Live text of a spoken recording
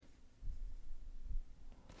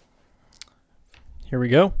Here we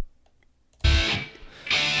go.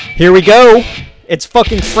 Here we go. It's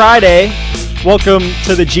fucking Friday. Welcome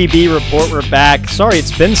to the GB Report. We're back. Sorry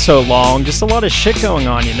it's been so long. Just a lot of shit going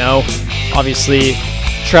on, you know. Obviously,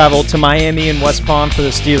 traveled to Miami and West Palm for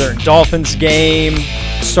the Steelers and Dolphins game.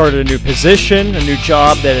 Started a new position, a new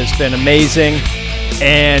job that has been amazing.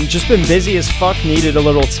 And just been busy as fuck. Needed a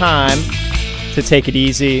little time to take it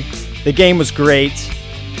easy. The game was great.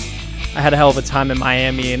 I had a hell of a time in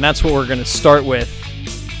Miami, and that's what we're going to start with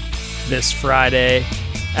this Friday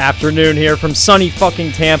afternoon here from sunny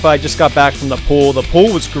fucking Tampa. I just got back from the pool. The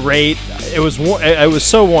pool was great. It was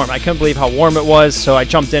so warm. I couldn't believe how warm it was, so I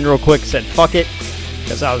jumped in real quick, said fuck it,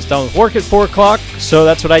 because I was done with work at 4 o'clock, so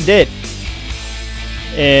that's what I did.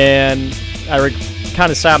 And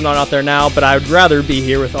kind of sad I'm not out there now, but I would rather be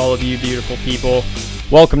here with all of you beautiful people.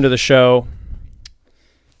 Welcome to the show.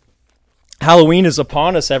 Halloween is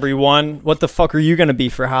upon us, everyone. What the fuck are you going to be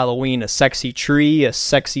for Halloween? A sexy tree, a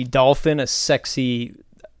sexy dolphin, a sexy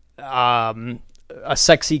car?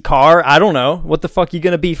 I don't know. What the fuck are you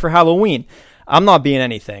going to be for Halloween? I'm not being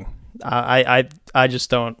anything. I just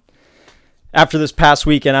don't. After this past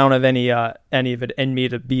weekend, I don't have any of it in me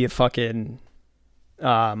to be a fucking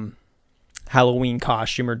Halloween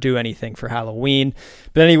costume or do anything for Halloween.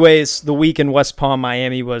 But anyways, the week in West Palm,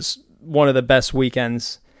 Miami was one of the best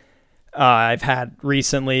weekends I've had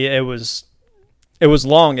recently. It was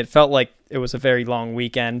long. It felt like it was a very long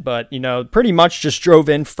weekend, but, you know, pretty much just drove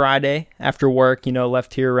in Friday after work, you know,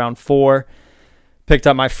 left here around 4, picked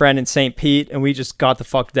up my friend in St. Pete, and we just got the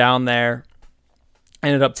fuck down there.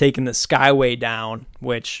 Ended up taking the Skyway down,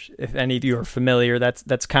 which, if any of you are familiar,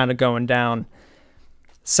 that's kind of going down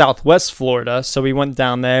Southwest Florida. So we went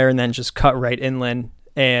down there and then just cut right inland,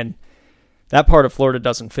 and that part of Florida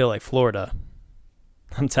doesn't feel like Florida.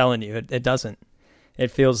 I'm telling you, it doesn't.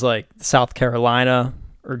 It feels like South Carolina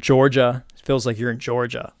or Georgia. It feels like you're in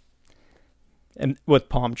Georgia, and with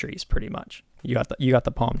palm trees, pretty much. You got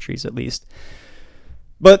the palm trees at least.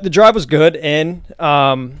 But the drive was good, and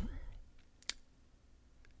well,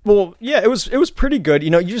 yeah, it was pretty good. You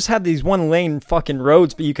know, you just had these one lane fucking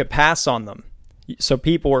roads, but you could pass on them. So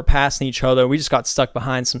people were passing each other. We just got stuck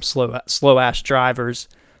behind some slow ass drivers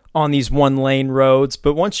on these one lane roads.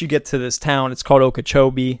 But once you get to this town, it's called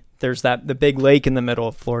Okeechobee. There's the big lake in the middle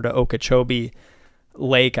of Florida, Okeechobee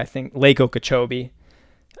Lake, I think, Lake Okeechobee,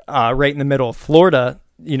 right in the middle of Florida.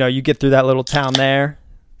 You know, you get through that little town there,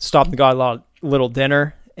 stopped and got a little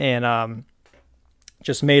dinner, and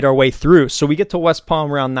just made our way through. So we get to West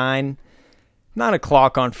Palm around 9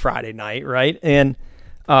 o'clock on Friday night, right? And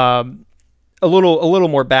a little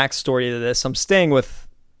more backstory to this. I'm staying with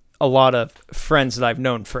a lot of friends that I've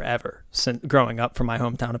known forever since growing up from my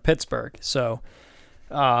hometown of Pittsburgh. So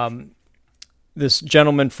this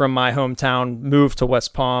gentleman from my hometown moved to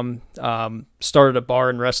West Palm, started a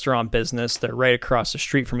bar and restaurant business. They're right across the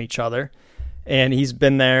street from each other, and he's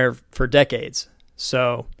been there for decades.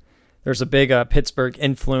 So there's a big Pittsburgh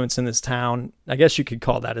influence in this town. I guess you could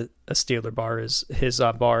call that a Steeler bar. His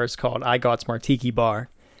bar is called I Got's Martiki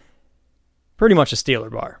Bar. Pretty much a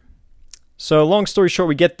Steeler bar. So long story short,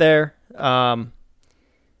 we get there to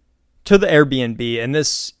the Airbnb, and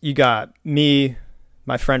this, you got me,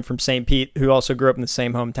 my friend from St. Pete, who also grew up in the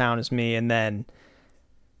same hometown as me, and then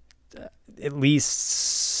at least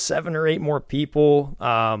 7 or 8 more people,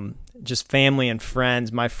 just family and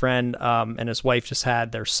friends. My friend and his wife just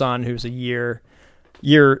had their son, who's a year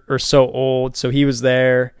or so old, so he was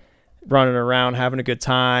there running around, having a good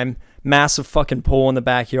time. Massive fucking pool in the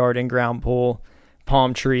backyard, in-ground pool,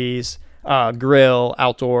 palm trees, grill,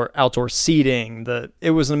 outdoor seating.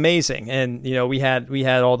 It was amazing. And, you know, we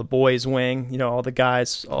had all the boys wing, you know, all the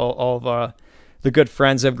guys, all of the good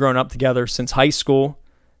friends that have grown up together since high school,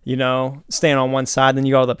 you know, staying on one side. Then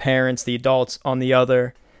you got all the parents, the adults on the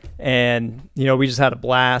other. And, you know, we just had a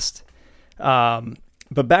blast. But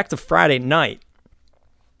back to Friday night,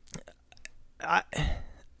 I've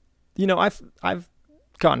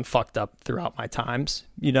gotten fucked up throughout my times,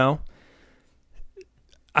 you know.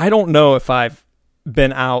 I don't know if I've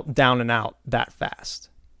been down and out that fast,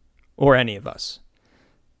 or any of us.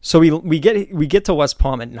 So we get to West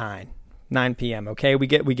Palm at 9 p.m. Okay, we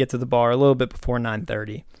get to the bar a little bit before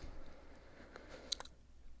 9:30.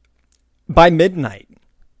 By midnight,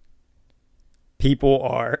 people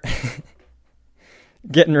are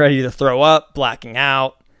getting ready to throw up, blacking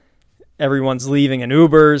out. Everyone's leaving in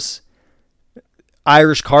Ubers.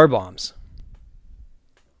 Irish car bombs.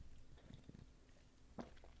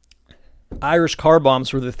 Irish car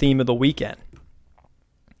bombs were the theme of the weekend.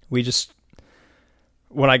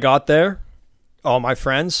 When I got there, all my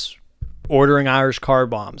friends ordering Irish car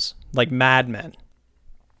bombs like madmen.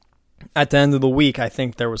 At the end of the week, I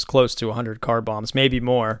think there was close to 100 car bombs, maybe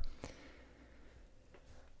more.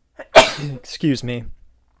 Excuse me.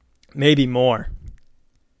 Maybe more.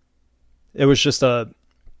 It was just a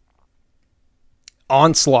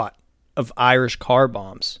onslaught of Irish car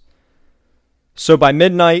bombs. So by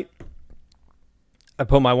midnight, I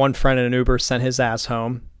put my one friend in an Uber, sent his ass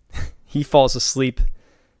home. He falls asleep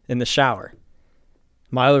in the shower.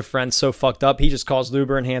 My other friend's so fucked up, he just calls the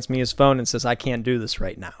Uber and hands me his phone and says, I can't do this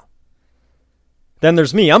right now. Then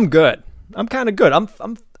there's me. I'm good. I'm kind of good.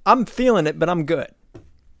 I'm feeling it, but I'm good.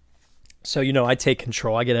 So, I take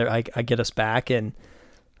control. I get us back, and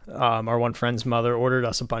our one friend's mother ordered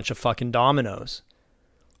us a bunch of fucking Dominoes.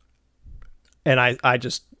 And I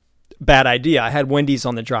just, bad idea. I had Wendy's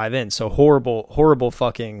on the drive in, so horrible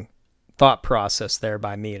fucking thought process there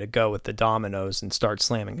by me to go with the Dominoes and start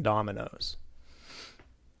slamming Dominoes.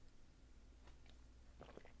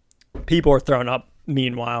 People are throwing up,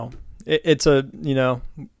 meanwhile. It's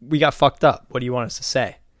we got fucked up. What do you want us to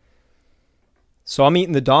say? So I'm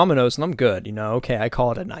eating the Dominoes and I'm good, Okay, I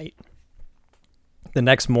call it a night. The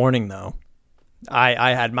next morning, though,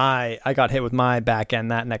 I got hit with my back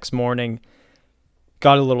end that next morning.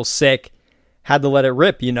 Got a little sick. Had to let it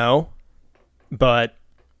rip, But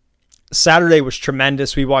Saturday was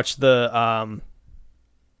tremendous. We watched the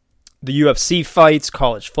UFC fights,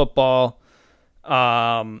 college football.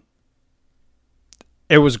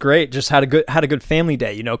 It was great. Just had a good family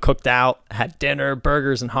day, cooked out, had dinner,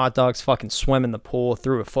 burgers and hot dogs, fucking swim in the pool,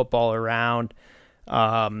 threw a football around.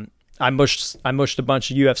 I mushed a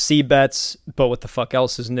bunch of UFC bets, but what the fuck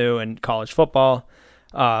else is new in college football?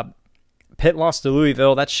 Pitt lost to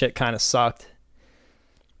Louisville. That shit kind of sucked.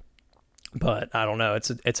 But I don't know.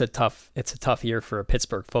 It's a tough year for a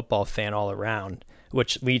Pittsburgh football fan all around,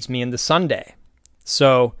 which leads me into Sunday.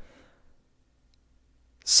 So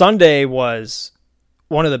Sunday was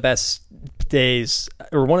one of the best days,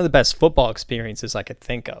 or one of the best football experiences I could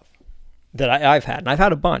think of that I've had. And I've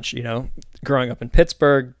had a bunch, growing up in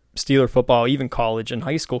Pittsburgh, Steeler football, even college and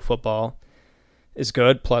high school football is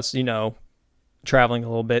good. Plus, traveling a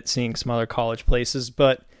little bit, seeing some other college places.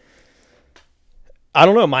 But I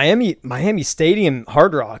don't know, Miami Stadium,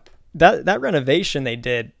 Hard Rock, that renovation they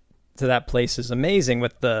did to that place is amazing.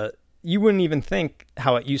 You wouldn't even think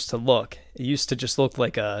how it used to look. It used to just look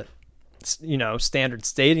like a standard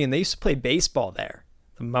stadium. They used to play baseball there.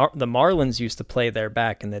 The Marlins used to play there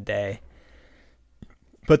back in the day.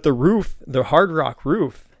 But the roof, the Hard Rock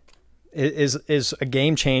roof, is a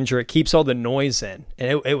game changer. It keeps all the noise in,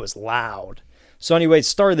 and it was loud. So anyway,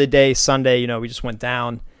 start of the day, Sunday, we just went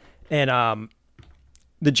down, and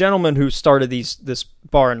the gentleman who started this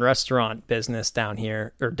bar and restaurant business down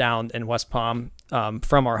here, or down in West Palm,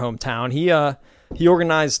 from our hometown, he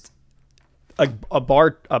organized a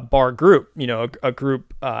bar group, a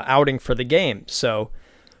group outing for the game. So,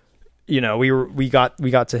 we got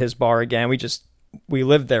to his bar again. We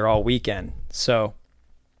lived there all weekend. So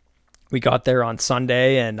we got there on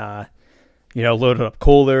Sunday and, loaded up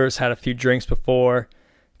coolers, had a few drinks before,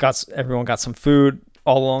 everyone got some food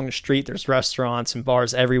all along the street. There's restaurants and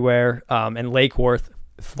bars everywhere. In Lake Worth,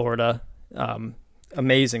 Florida,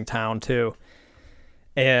 amazing town too.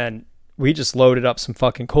 And we just loaded up some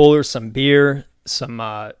fucking coolers, some beer,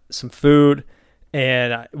 some food,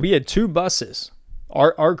 and we had 2 buses.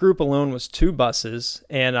 Our group alone was 2 buses,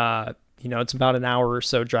 and it's about an hour or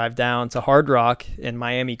so drive down to Hard Rock in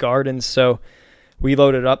Miami Gardens. So we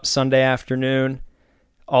loaded up Sunday afternoon.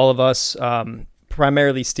 All of us,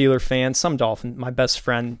 primarily Steeler fans, some Dolphins. My best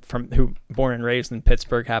friend who born and raised in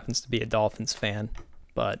Pittsburgh happens to be a Dolphins fan,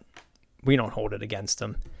 but we don't hold it against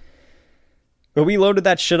him. But we loaded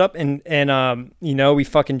that shit up and we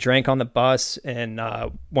fucking drank on the bus. And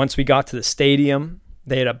once we got to the stadium,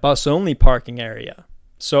 they had a bus-only parking area.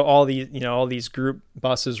 So all these group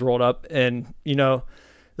buses rolled up, and there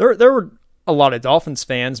were a lot of Dolphins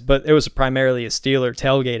fans, but it was primarily a Steeler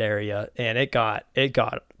tailgate area, and it got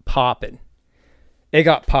popping. It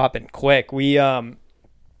got popping quick. Everyone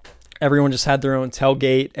just had their own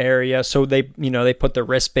tailgate area, so they put the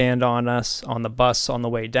wristband on us on the bus on the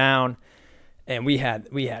way down. And we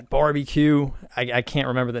had barbecue. I can't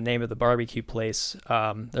remember the name of the barbecue place.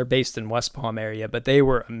 They're based in West Palm area, but they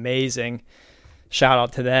were amazing. Shout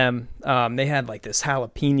out to them. They had like this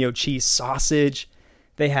jalapeno cheese sausage.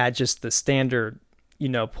 They had just the standard,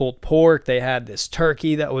 pulled pork. They had this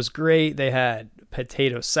turkey that was great. They had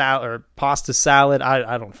potato salad or pasta salad.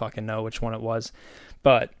 I don't fucking know which one it was,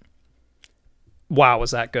 but wow,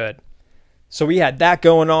 was that good. So we had that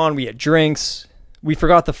going on. We had drinks. We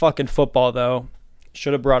forgot the fucking football though.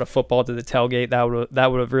 Should have brought a football to the tailgate.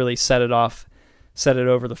 That would have really set it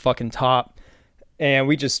over the fucking top. And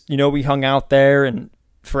we just, we hung out there and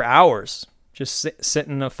for hours, just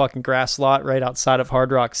sitting in a fucking grass lot right outside of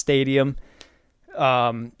Hard Rock Stadium.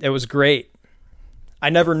 It was great.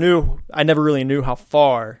 I never really knew how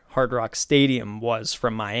far Hard Rock Stadium was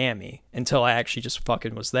from Miami until I actually just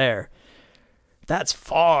fucking was there. That's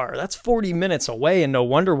far. That's 40 minutes away, and no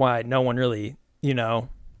wonder why no one really,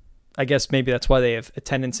 I guess maybe that's why they have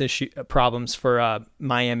attendance problems for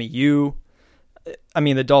Miami U. I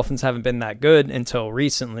mean, the Dolphins haven't been that good until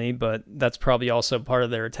recently, but that's probably also part of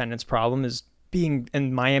their attendance problem is being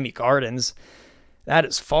in Miami Gardens. That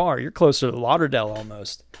is far. You're closer to Lauderdale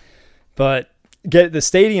almost. But get the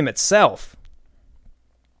stadium itself.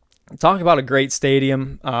 Talk about a great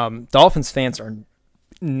stadium. Dolphins fans are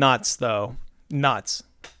nuts, though. Nuts.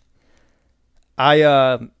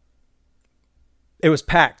 It was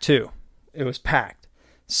packed, too. It was packed.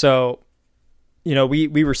 So,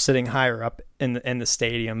 we were sitting higher up in the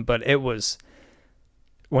stadium, but it was,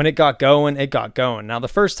 when it got going, it got going. Now, the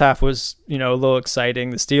first half was, a little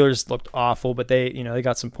exciting. The Steelers looked awful, but they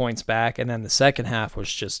got some points back. And then the second half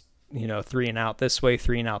was just, 3 and out this way,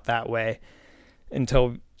 3 and out that way,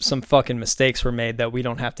 until some fucking mistakes were made that we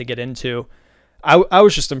don't have to get into. I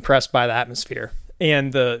was just impressed by the atmosphere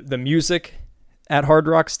and the music at Hard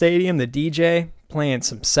Rock Stadium, the DJ playing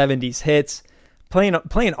some 70s hits, playing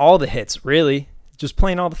all the hits, really. Just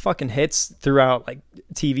playing all the fucking hits throughout, like,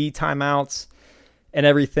 TV timeouts and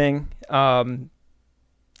everything.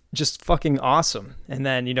 Just fucking awesome. And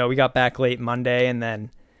then, we got back late Monday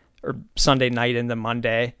or Sunday night into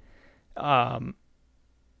Monday. And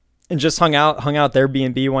just hung out there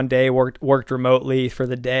Airbnb one day, worked remotely for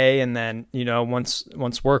the day. And then,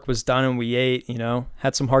 once work was done and we ate,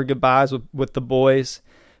 had some hard goodbyes with the boys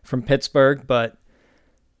from Pittsburgh, but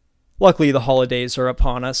luckily the holidays are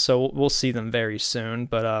upon us, so we'll see them very soon.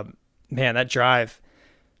 But, man, that drive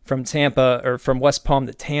from Tampa or from West Palm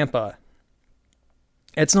to Tampa,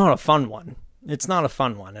 it's not a fun one. It's not a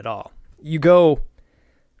fun one at all. You go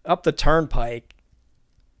up the turnpike,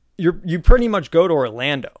 you pretty much go to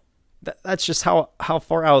Orlando. That's just how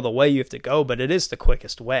far out of the way you have to go, but it is the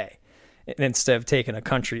quickest way. And instead of taking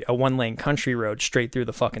a one-lane country road straight through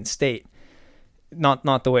the fucking state,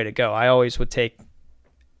 not the way to go. I always would take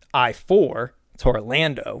I-4 to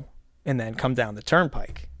Orlando and then come down the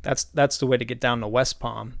turnpike. That's the way to get down to West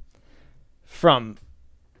Palm from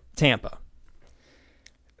Tampa.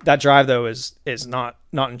 That drive, though, is not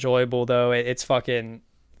enjoyable, though. It's fucking,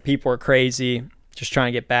 people are crazy just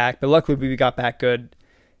trying to get back. But luckily we got back good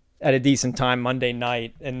at a decent time Monday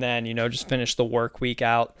night, and then, just finished the work week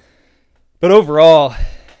out. But overall,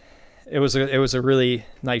 it was a really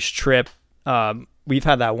nice trip. We've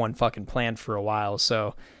had that one fucking planned for a while,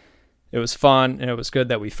 so it was fun, and it was good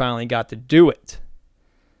that we finally got to do it.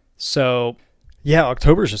 So, yeah,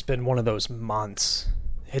 October's just been one of those months.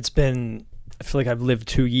 I feel like I've lived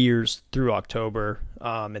 2 years through October.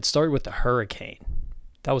 It started with the hurricane.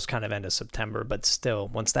 That was kind of end of September, but still,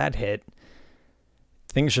 once that hit,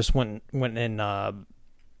 things just went in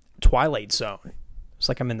Twilight Zone. It's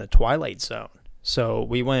like I'm in the Twilight Zone. So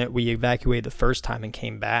we evacuated the first time and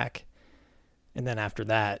came back. And then after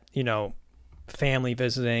that, family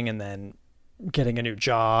visiting and then getting a new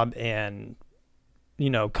job and,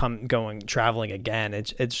 traveling again.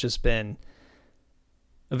 It's just been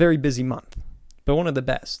a very busy month, but one of the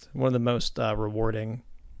best, one of the most rewarding,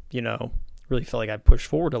 really feel like I pushed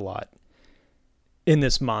forward a lot in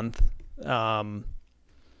this month.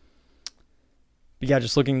 Yeah,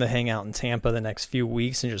 just looking to hang out in Tampa the next few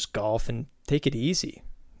weeks and just golf and take it easy.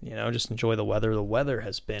 Just enjoy the weather. The weather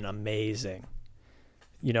has been amazing.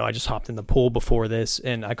 I just hopped in the pool before this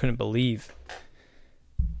and I couldn't believe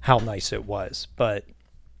how nice it was. But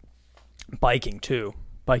biking too.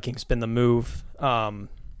 Biking's been the move. I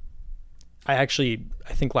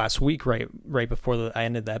think last week, right before I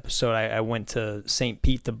ended the episode, I went to St.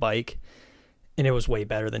 Pete to bike, and it was way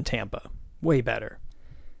better than Tampa. Way better.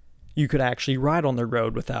 You could actually ride on the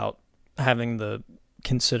road without having the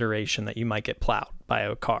consideration that you might get plowed by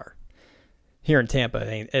a car. Here in Tampa,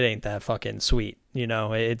 it ain't that fucking sweet.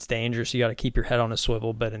 It's dangerous. You got to keep your head on a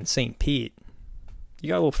swivel. But in St. Pete, you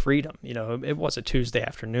got a little freedom. It was a Tuesday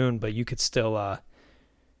afternoon, but you could still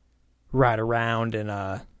ride around and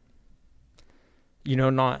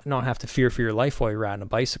not have to fear for your life while you're riding a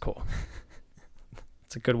bicycle.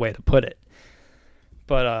 It's a good way to put it.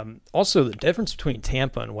 But also the difference between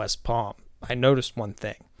Tampa and West Palm, I noticed one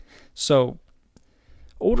thing. So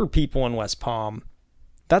older people in West Palm,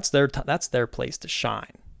 that's their place to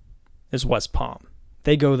shine, is West Palm.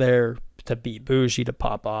 They go there to be bougie, to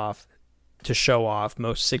pop off, to show off.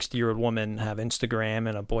 Most 60-year-old women have Instagram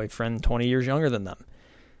and a boyfriend 20 years younger than them.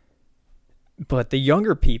 But the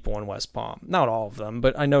younger people in West Palm, not all of them,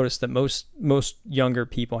 but I noticed that most younger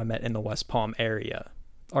people I met in the West Palm area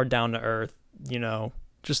are down to earth,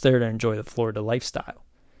 just there to enjoy the Florida lifestyle.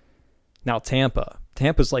 Now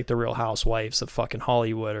Tampa's like the Real Housewives of fucking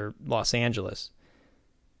Hollywood or Los Angeles,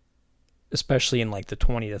 especially in like the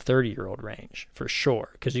 20 to 30-year-old range, for sure,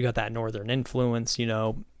 because you got that northern influence,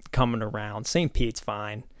 coming around. St. Pete's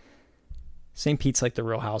fine. St. Pete's like the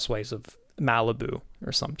Real Housewives of Malibu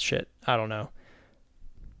or some shit. I don't know.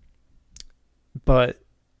 But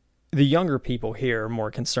the younger people here are more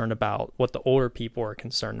concerned about what the older people are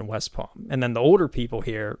concerned in West Palm. And then the older people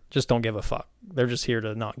here just don't give a fuck. They're just here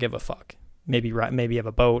to not give a fuck. Maybe have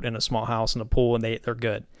a boat and a small house and a pool, and they're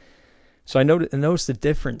good. So I noticed the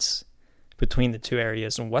difference between the two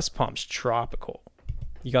areas, and West Palm's tropical.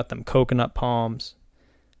 You got them coconut palms.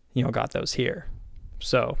 Got those here.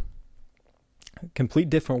 So complete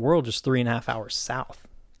different world, just 3.5 hours south.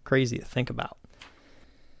 Crazy to think about.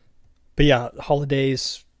 But yeah,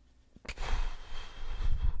 holidays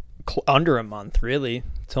under a month, really,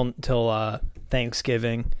 till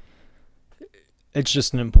Thanksgiving. It's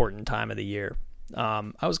just an important time of the year.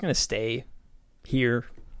 I was gonna stay here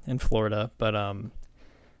in Florida, but I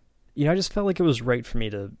just felt like it was right for me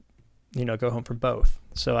to go home for both.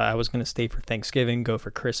 So I was gonna stay for Thanksgiving, go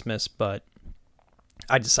for Christmas, but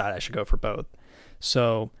I decided I should go for both.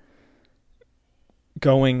 So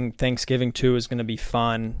going Thanksgiving too is going to be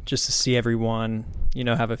fun, just to see everyone,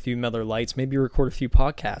 have a few Miller Lights, maybe record a few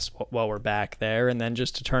podcasts while we're back there, and then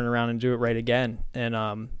just to turn around and do it right again, and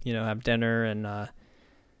have dinner and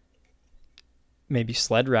maybe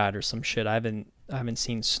sled ride or some shit. I haven't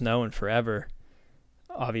seen snow in forever.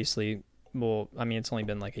 Obviously, it's only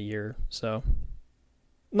been like a year, so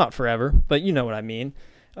not forever, but you know what I mean.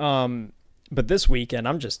 But this weekend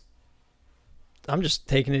I'm just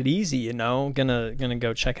taking it easy, gonna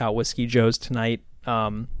go check out Whiskey Joe's tonight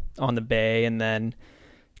on the Bay, and then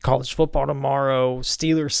college football tomorrow,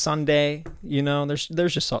 Steelers Sunday.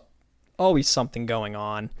 There's just always something going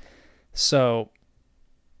on. So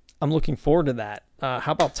I'm looking forward to that.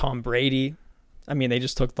 How about Tom Brady? They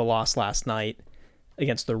just took the loss last night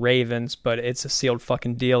against the Ravens, but it's a sealed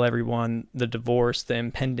fucking deal, everyone. The divorce, the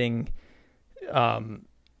impending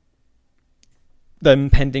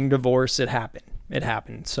divorce, it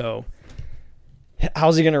happened. So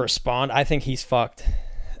how's he going to respond? I think he's fucked.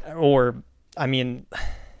 Or, I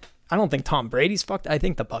don't think Tom Brady's fucked. I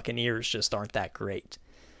think the Buccaneers just aren't that great.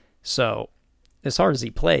 So as hard as he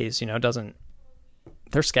plays,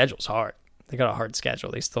 their schedule's hard. They got a hard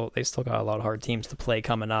schedule. They still got a lot of hard teams to play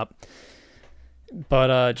coming up.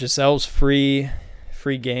 But Giselle's free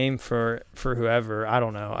game for whoever. I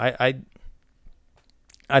don't know.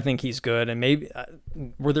 I think he's good. And maybe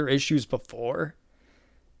were there issues before?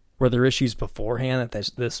 Were there issues beforehand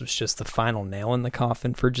that this was just the final nail in the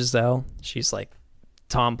coffin for Giselle? She's like,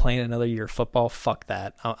 Tom playing another year of football? Fuck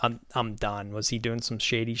that. I'm done. Was he doing some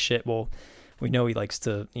shady shit? Well, we know he likes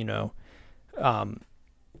to,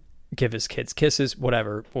 give his kids kisses,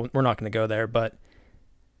 whatever. We're not going to go there, but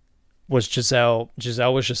was Giselle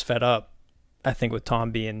was just fed up, I think, with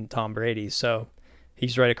Tom being Tom Brady. So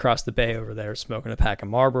he's right across the bay over there smoking a pack of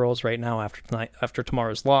Marlboros right now after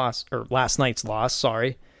tomorrow's loss, or last night's loss,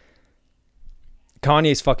 sorry.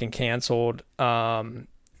 Kanye's fucking canceled to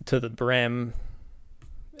the brim.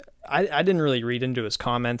 I didn't really read into his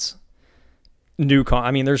comments.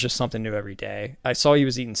 There's just something new every day. I saw he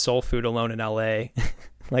was eating soul food alone in LA,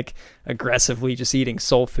 like aggressively just eating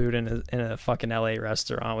soul food in a fucking LA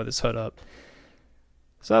restaurant with his hood up.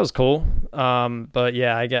 So that was cool. But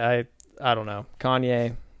yeah, I don't know.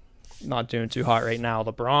 Kanye not doing too hot right now.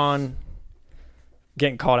 LeBron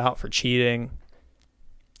getting called out for cheating.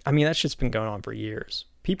 That shit's been going on for years.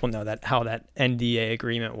 People know how that NDA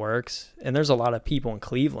agreement works. And there's a lot of people in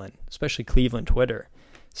Cleveland, especially Cleveland Twitter.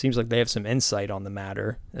 Seems like they have some insight on the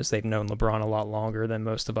matter, as they've known LeBron a lot longer than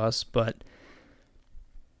most of us. But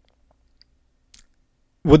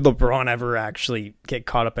would LeBron ever actually get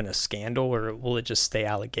caught up in a scandal, or will it just stay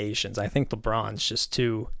allegations? I think LeBron's just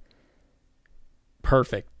too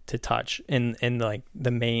perfect to touch in like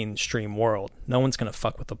the mainstream world. No one's gonna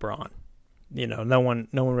fuck with LeBron. No one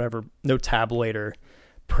would ever, no tabloid or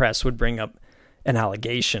press would bring up an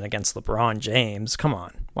allegation against LeBron James. Come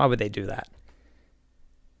on, why would they do that?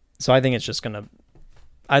 So I think it's just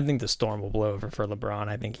I think the storm will blow over for LeBron.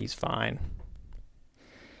 I think he's fine.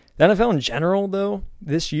 The NFL in general, though,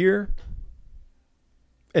 this year,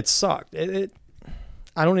 it sucked. I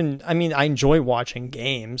enjoy watching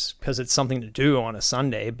games because it's something to do on a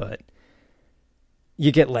Sunday, but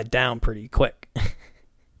you get let down pretty quick.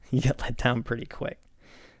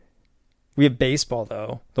 We have baseball,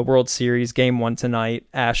 though. The World Series, game 1 tonight,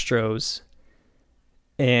 Astros.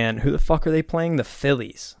 And who the fuck are they playing? The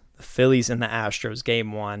Phillies. The Phillies and the Astros,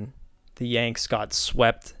 game 1. The Yanks got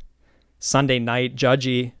swept. Sunday night,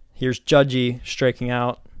 here's Judgy striking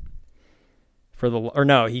out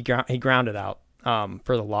he grounded out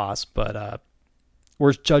for the loss. But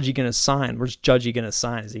where's Judgy going to sign? Is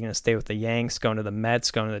he going to stay with the Yanks, going to the Mets,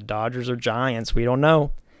 going to the Dodgers or Giants? We don't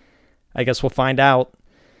know. I guess we'll find out.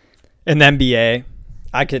 In the NBA,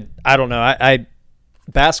 I don't know.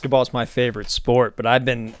 Basketball is my favorite sport, but I've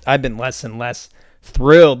been less and less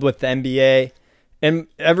thrilled with the NBA. And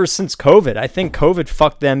ever since COVID, I think COVID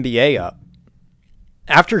fucked the NBA up.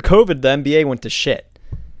 After COVID, the NBA went to shit.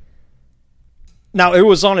 Now, it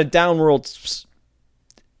was on a downward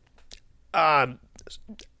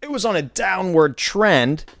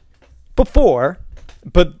trend before,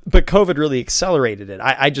 but COVID really accelerated it.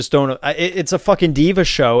 I just don't. It's a fucking diva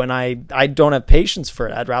show, and I don't have patience for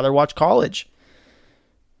it. I'd rather watch college.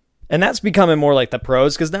 And that's becoming more like the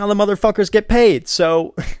pros because now the motherfuckers get paid.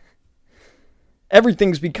 So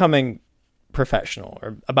everything's becoming professional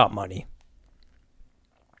or about money.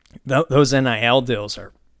 Those NIL deals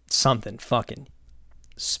are something fucking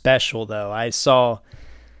special, though. I saw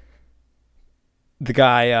the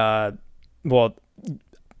guy,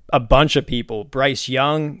 a bunch of people. Bryce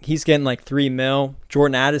Young, he's getting like $3 million.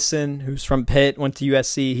 Jordan Addison, who's from Pitt, went to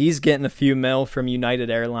USC, he's getting a few mil from United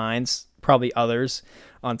Airlines, probably others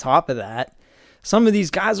on top of that. Some of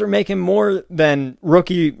these guys are making more than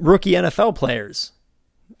rookie NFL players,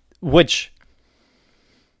 which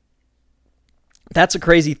that's a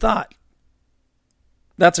crazy thought.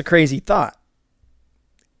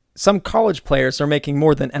 Some college players are making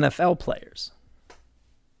more than NFL players.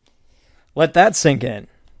 Let that sink in.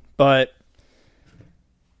 But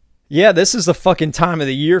yeah, this is the fucking time of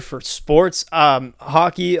the year for sports.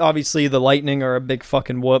 Hockey, obviously the Lightning are a big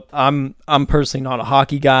fucking whoop. I'm personally not a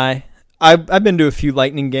hockey guy. I've been to a few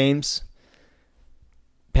Lightning games,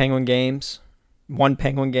 Penguin games, one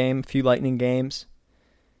Penguin game, a few Lightning games.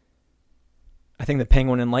 I think the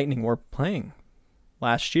Penguin and Lightning were playing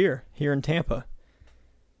last year here in Tampa.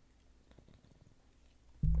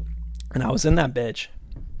 And I was in that bitch.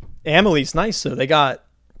 Amelie's nice, so they got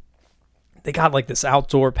like this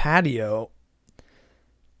outdoor patio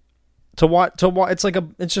to watch.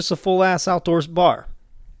 It's just a full ass outdoors bar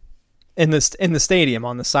in the stadium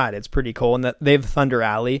on the side. It's pretty cool, and they have Thunder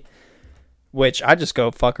Alley, which I just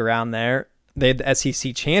go fuck around there. They had the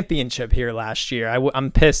SEC championship here last year.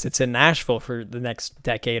 I'm pissed it's in Nashville for the next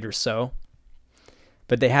decade or so,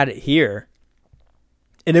 but they had it here,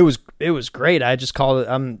 and it was great. I just called it.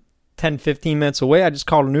 I'm 10, 15 minutes away. I just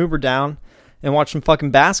called an Uber down and watched some fucking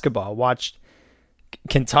basketball. Watched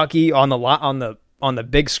Kentucky on the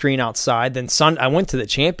big screen outside. Then I went to the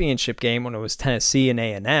championship game when it was Tennessee and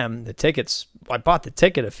A&M. I bought the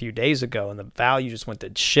ticket a few days ago, and the value just went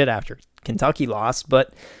to shit after Kentucky lost.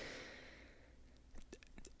 But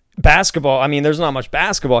basketball, I mean, there's not much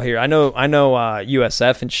basketball here. I know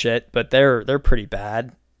USF and shit, but they're pretty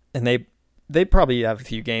bad, and they probably have a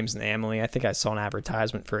few games in Amalie. I think I saw an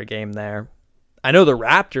advertisement for a game there. I know the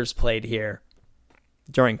Raptors played here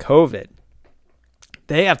during COVID.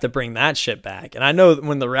 They have to bring that shit back. And I know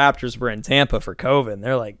when the Raptors were in Tampa for COVID,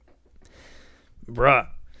 they're like, bruh,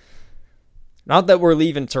 not that we're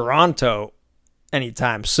leaving Toronto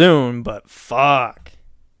anytime soon, but fuck,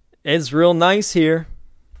 it's real nice here.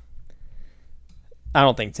 I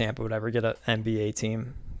don't think Tampa would ever get an NBA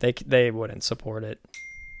team. They wouldn't support it.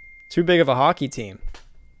 Too big of a hockey team.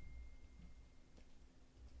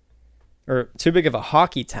 Or too big of a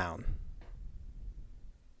hockey town.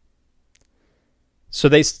 So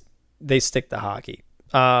they stick to hockey.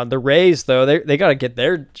 The Rays, though, they got to get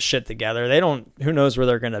their shit together. Who knows where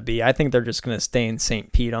they're going to be. I think they're just going to stay in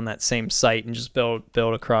St. Pete on that same site and just build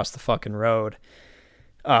across the fucking road.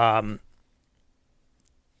 They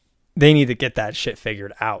need to get that shit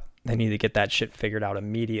figured out. They need to get that shit figured out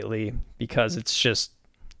immediately because it's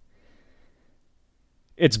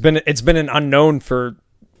been an unknown for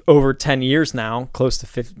over 10 years now, close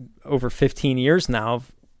to over 15 years now.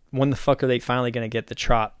 When the fuck are they finally going to get the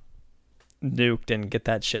Trop nuked and get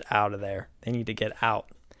that shit out of there? They need to get out.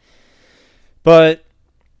 But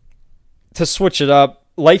to switch it up,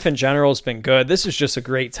 life in general has been good. This is just a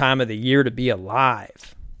great time of the year to be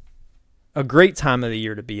alive. A great time of the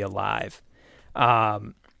year to be alive. My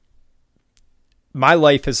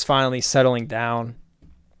life is finally settling down.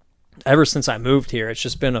 Ever since I moved here, it's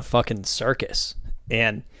just been a fucking circus.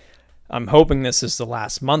 And I'm hoping this is the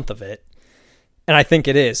last month of it. And I think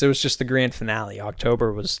it is. It was just the grand finale.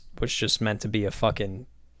 October was just meant to be a fucking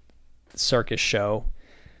circus show.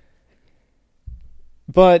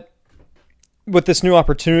 But with this new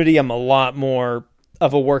opportunity, I'm a lot more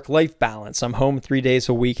of a work-life balance. I'm home 3 days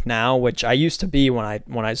a week now, which I used to be when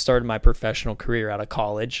I started my professional career out of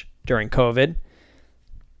college during COVID.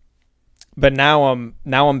 But now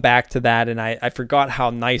I'm back to that, and I forgot how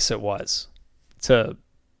nice it was to,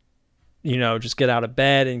 just get out of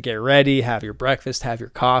bed and get ready, have your breakfast, have your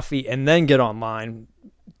coffee, and then get online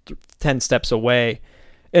 10 steps away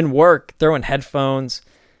and work, throw in headphones,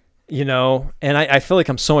 and I feel like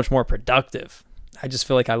I'm so much more productive. I just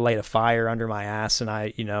feel like I light a fire under my ass, and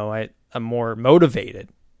I'm more motivated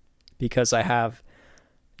because I have,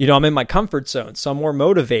 I'm in my comfort zone, so I'm more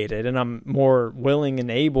motivated, and I'm more willing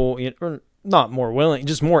and able, or not more willing,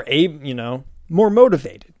 just more able, more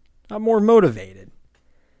motivated. I'm more motivated.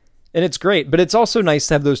 And it's great, but it's also nice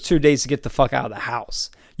to have those 2 days to get the fuck out of the house.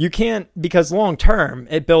 You can't, because long term,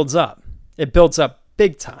 it builds up. It builds up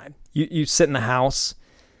big time. You sit in the house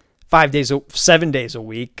 7 days a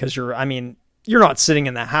week, because you're not sitting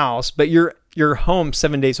in the house, but you're home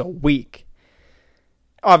 7 days a week.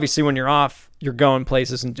 Obviously, when you're off, you're going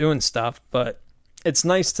places and doing stuff, but it's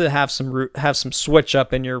nice to have some switch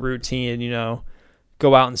up in your routine,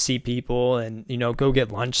 go out and see people and, go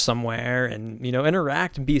get lunch somewhere and,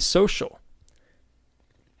 interact and be social.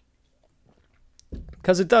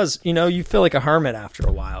 Because it does, you feel like a hermit after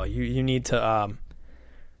a while. You need to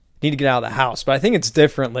get out of the house. But I think it's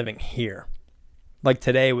different living here. Like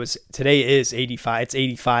today is 85. It's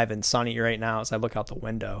 85 and sunny right now as I look out the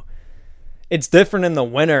window. It's different in the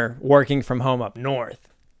winter working from home up north.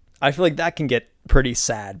 I feel like that can get pretty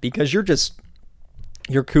sad because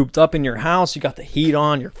you're cooped up in your house. You got the heat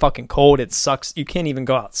on. You're fucking cold. It sucks. You can't even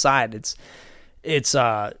go outside. It's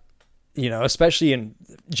especially in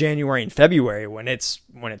January and February when it's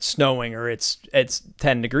snowing or it's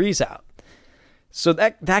 10 degrees out. So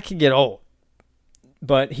that could get old.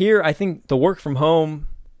 But here, I think the work from home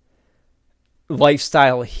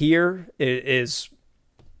lifestyle here is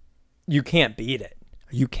you can't beat it.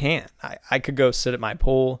 You can't. I could go sit at my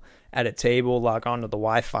pool at a table, log onto the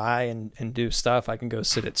Wi-Fi and do stuff. I can go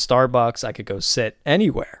sit at Starbucks. I could go sit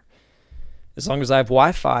anywhere. As long as I have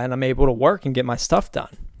Wi-Fi and I'm able to work and get my stuff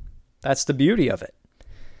done. That's the beauty of it.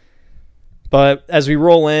 But as we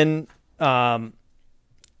roll in to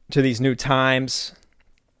these new times,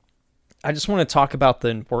 I just want to talk about the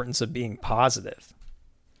importance of being positive.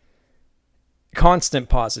 Constant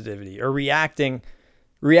positivity, or reacting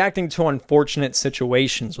to unfortunate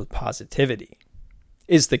situations with positivity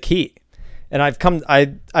is the key. And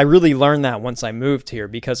I really learned that once I moved here,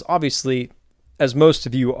 because obviously, as most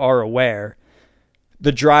of you are aware,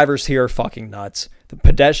 the drivers here are fucking nuts. The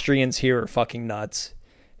pedestrians here are fucking nuts.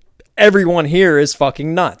 Everyone here is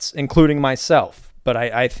fucking nuts, including myself. But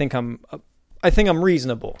I think I'm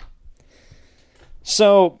reasonable.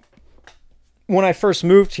 So when I first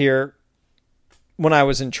moved here, when I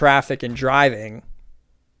was in traffic and driving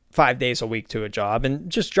 5 days a week to a job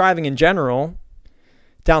and just driving in general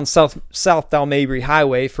down South Dalmabry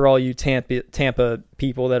Highway, for all you Tampa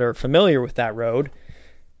people that are familiar with that road,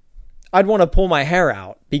 I'd want to pull my hair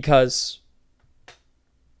out because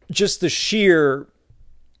just the sheer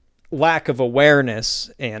lack of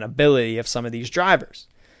awareness and ability of some of these drivers.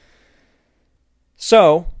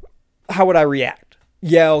 So how would I react?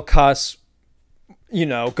 Yell, cuss,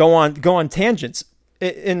 go on tangents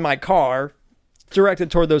in my car directed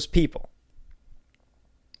toward those people.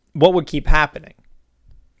 What would keep happening?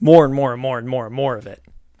 More and more and more and more and more of it.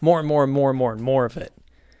 More and more and more and more and more of it.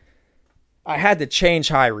 I had to change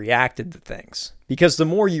how I reacted to things, because the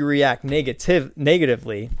more you react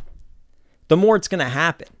negatively, the more it's going to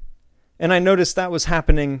happen. And I noticed that was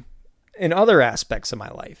happening in other aspects of my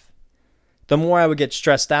life. The more I would get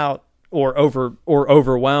stressed out or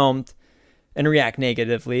overwhelmed and react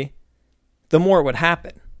negatively, the more it would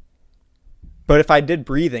happen. But if I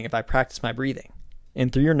practiced my breathing in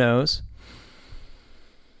through your nose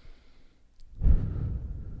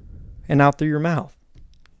and out through your mouth,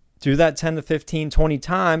 do that 10 to 15, 20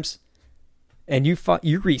 times, and you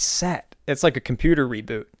reset. It's like a computer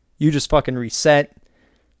reboot. You just fucking reset,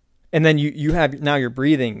 and then you have now your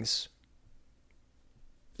breathing's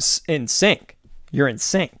in sync. You're in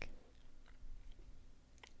sync.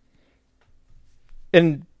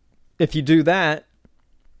 And if you do that,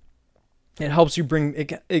 it helps you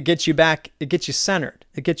it gets you back, it gets you centered.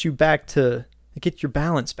 It gets your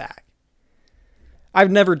balance back.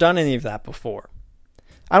 I've never done any of that before.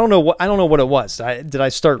 I don't know what it was. Did I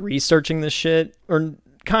start researching this shit? Or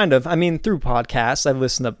kind of, through podcasts. I've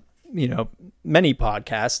listened to, many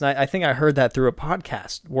podcasts, and I think I heard that through a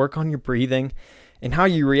podcast. Work on your breathing, and how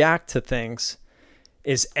you react to things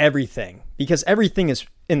is everything, because everything is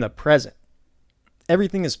in the present.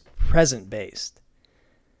 Everything is present based.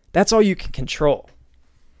 That's all you can control,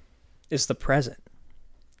 is the present.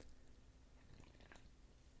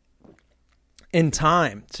 In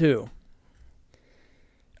time, too.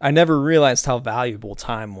 I never realized how valuable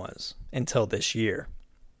time was until this year.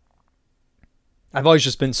 I've always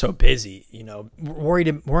just been so busy,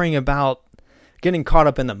 worrying about getting caught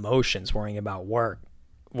up in the motions, worrying about work.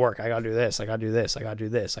 I gotta do this, I gotta do this, I gotta do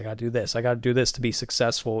this, I gotta do this, I gotta do this to be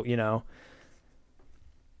successful,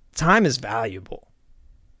 Time is valuable.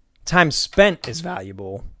 Time spent is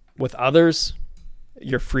valuable with others.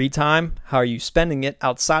 Your free time, how are you spending it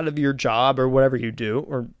outside of your job or whatever you do?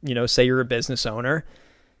 Or, say you're a business owner.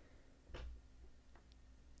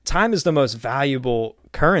 Time is the most valuable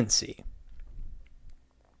currency.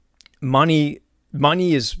 Money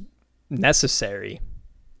is necessary,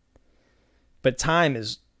 but time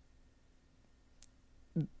is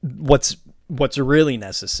what's really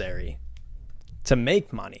necessary to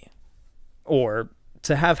make money or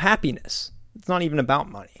to have happiness. It's not even about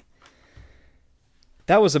money.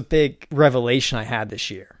 That was a big revelation I had this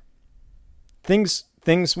year. Things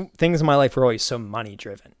in my life were always so money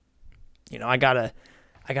driven. I gotta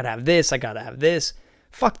have this. I gotta have this.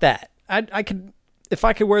 Fuck that. If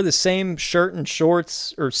I could wear the same shirt and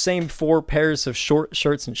shorts or same 4 pairs of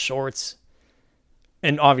shirts and shorts,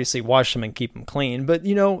 and obviously wash them and keep them clean, but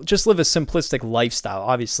just live a simplistic lifestyle.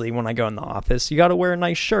 Obviously, when I go in the office, you got to wear a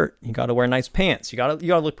nice shirt, you got to wear nice pants, you got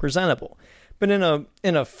to look presentable. But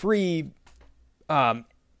in a free,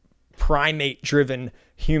 primate-driven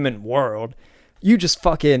human world, you just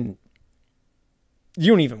you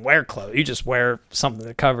don't even wear clothes. You just wear something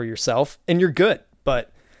to cover yourself, and you're good.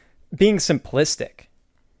 But being simplistic,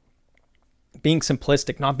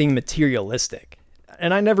 not being materialistic.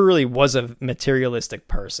 And I never really was a materialistic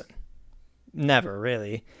person. Never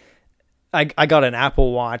really. I got an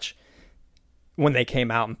Apple Watch when they came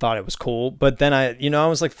out and thought it was cool. But then I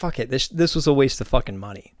was like, fuck it. This was a waste of fucking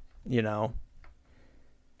money.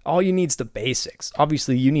 All you need is the basics.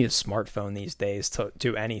 Obviously, you need a smartphone these days to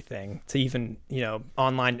do anything. To even,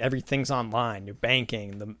 online, everything's online. Your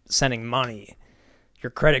banking, sending money, your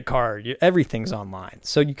credit card, everything's online.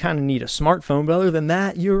 So you kind of need a smartphone. But other than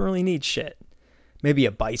that, you don't really need shit. Maybe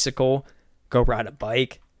a bicycle, go ride a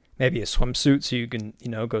bike, maybe a swimsuit so you can,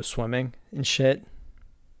 go swimming and shit.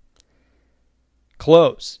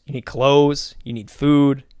 Clothes. You need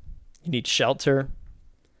food, you need shelter.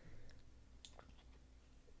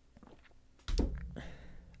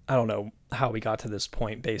 I don't know how we got to this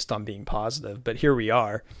point based on being positive, but here we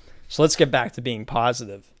are. So let's get back to being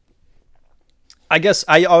positive. I guess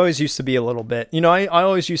I always used to be a little bit, I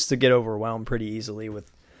always used to get overwhelmed pretty easily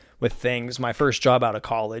with things. My first job out of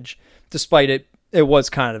college, despite it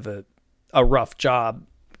was kind of a rough job,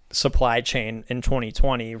 supply chain in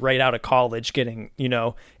 2020, right out of college, getting, in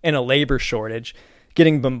a labor shortage,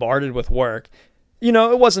 getting bombarded with work.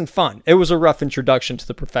 It wasn't fun. It was a rough introduction to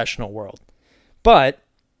the professional world. But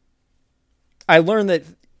I learned that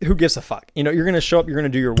who gives a fuck? You're going to show up, you're going to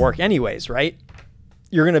do your work anyways, right?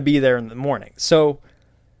 You're going to be there in the morning. So,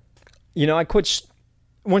 I quit.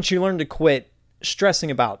 Once you learn to quit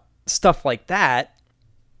stressing about stuff like that,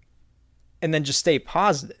 and then just stay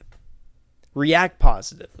positive, react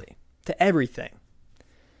positively to everything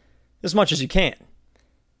as much as you can.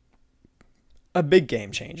 A big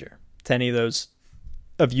game changer to any of those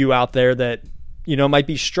of you out there that might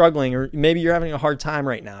be struggling, or maybe you're having a hard time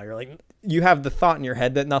right now. You're like, you have the thought in your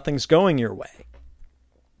head that nothing's going your way.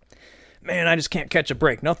 Man, I just can't catch a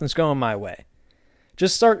break. Nothing's going my way.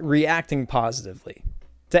 Just start reacting positively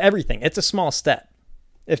to everything. It's a small step.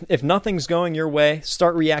 If nothing's going your way,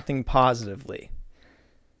 start reacting positively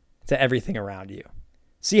to everything around you.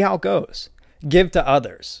 See how it goes. Give to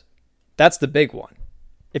others. That's the big one.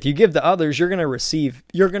 If you give to others, you're going to receive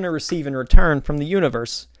in return from the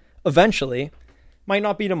universe eventually. Might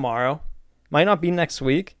not be tomorrow, might not be next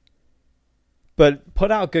week, but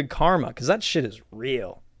put out good karma, because that shit is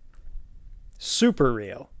real. Super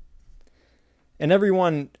real. And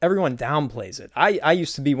everyone downplays it. I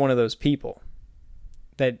used to be one of those people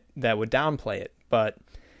that would downplay it, but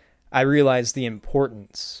I realized the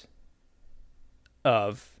importance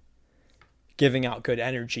of giving out good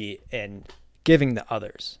energy and giving to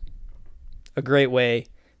others. A great way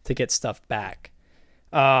to get stuff back.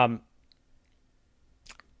 We're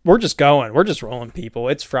just rolling, people.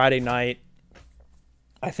 It's Friday night.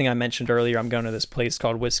 I think I mentioned earlier I'm going to this place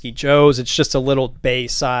called Whiskey Joe's. It's just a little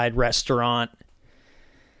Bayside restaurant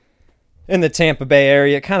in the Tampa Bay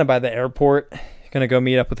area, kind of by the airport. Gonna go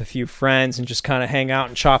meet up with a few friends and just kind of hang out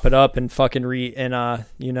and chop it up and fucking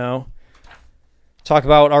talk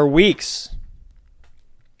about our weeks.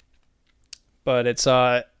 But it's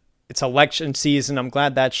election season. I'm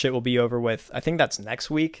glad that shit will be over with. I think that's next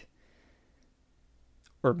week.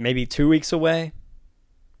 Or maybe 2 weeks away.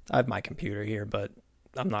 I have my computer here, but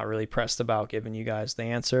I'm not really pressed about giving you guys the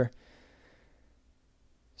answer.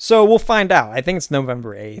 So we'll find out. I think it's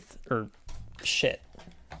November 8th. Or shit.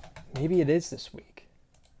 Maybe it is this week.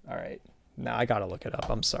 All right. Now I gotta look it up.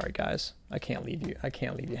 I'm sorry, guys. I can't leave you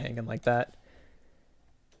hanging like that.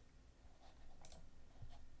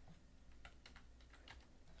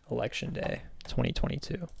 Election Day,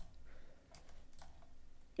 2022.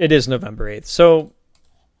 It is November 8th. So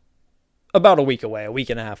about a week away, a week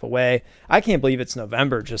and a half away. I can't believe it's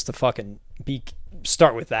November just to fucking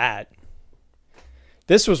start with that.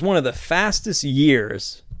 This was one of the fastest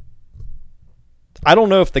years. I don't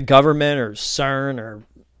know if the government or CERN or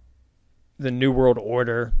the New World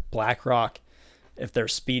Order, BlackRock, if they're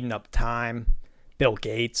speeding up time. Bill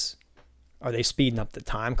Gates, are they speeding up the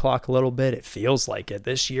time clock a little bit? It feels like it.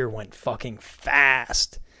 This year went fucking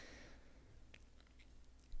fast.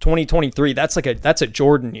 2023, that's a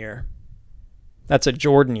Jordan year. That's a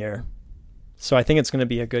Jordan year. So I think it's going to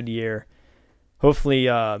be a good year. Hopefully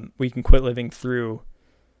we can quit living through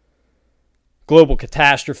global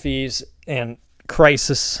catastrophes and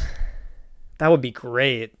crisis. That would be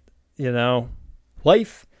great. You know,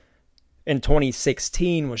 life in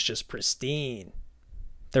 2016 was just pristine.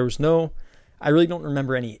 There was I really don't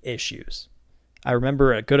remember any issues. I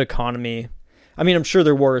remember a good economy. I mean, I'm sure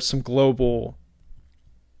there were some global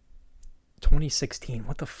 2016.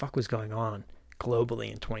 What the fuck was going on globally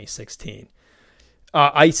in 2016?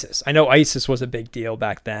 ISIS. I know ISIS was a big deal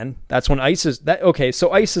back then. That's when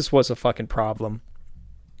so ISIS was a fucking problem.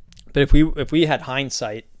 But if we had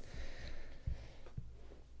hindsight,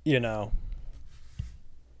 you know,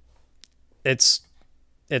 it's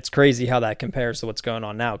crazy how that compares to what's going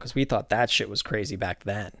on now, because we thought that shit was crazy back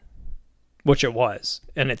then, which it was,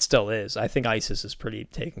 and it still is. I think ISIS is pretty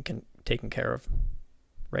taken care of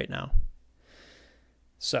right now.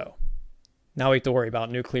 So now we have to worry about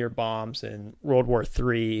nuclear bombs and World War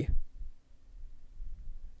III,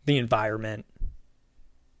 the environment.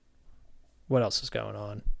 What else is going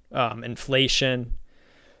on? Inflation.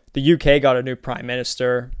 The UK got a new prime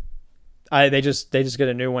minister. They just get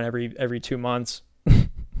a new one every 2 months.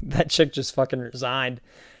 That chick just fucking resigned.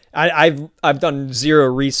 I've done zero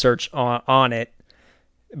research on it,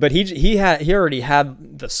 but he already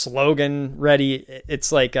had the slogan ready.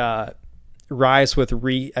 It's like rise with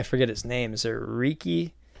I forget his name. Is it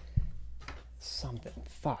Riki? Something.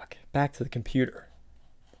 Fuck. Back to the computer.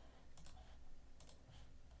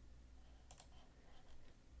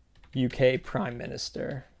 UK Prime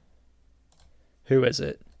Minister. Who is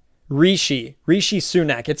it? Rishi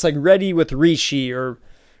Sunak. It's like ready with Rishi or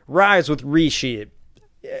rise with Rishi.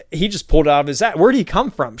 He just pulled it out of his ass. Where'd he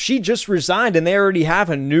come from? She just resigned and they already have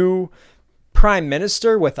a new prime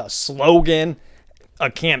minister with a slogan, a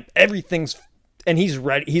camp, everything's, and he's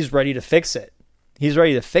ready to fix it. He's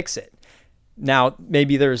ready to fix it. Now,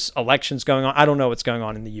 maybe there's elections going on. I don't know what's going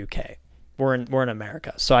on in the UK. We're in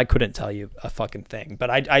America, so I couldn't tell you a fucking thing. But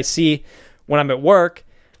I see when I'm at work,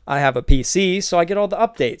 I have a PC, so I get all the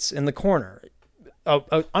updates in the corner.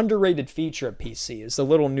 A underrated feature of PC is the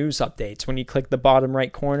little news updates. When you click the bottom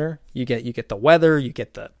right corner, you get the weather, you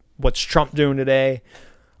get the what's Trump doing today,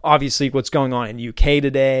 obviously what's going on in UK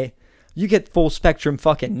today. You get full spectrum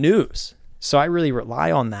fucking news. So I really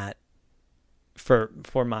rely on that for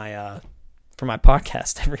my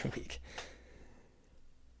podcast every week.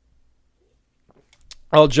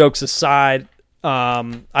 All jokes aside,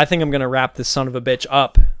 I think I'm going to wrap this son of a bitch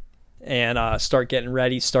up and start getting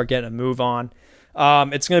ready, start getting a move on.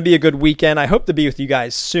 It's going to be a good weekend. I hope to be with you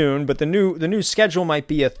guys soon, but the new schedule might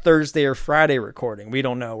be a Thursday or Friday recording. We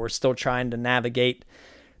don't know. We're still trying to navigate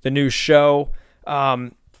the new show.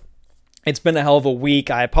 It's been a hell of a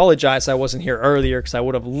week. I apologize I wasn't here earlier because I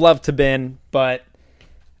would have loved to been, but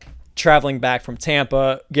traveling back from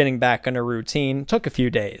Tampa, getting back on a routine, took a few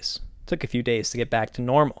days. Took a few days to get back to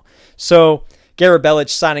normal. So Garrett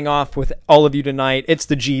signing off with all of you tonight. It's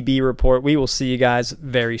the GB Report. We will see you guys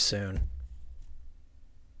very soon.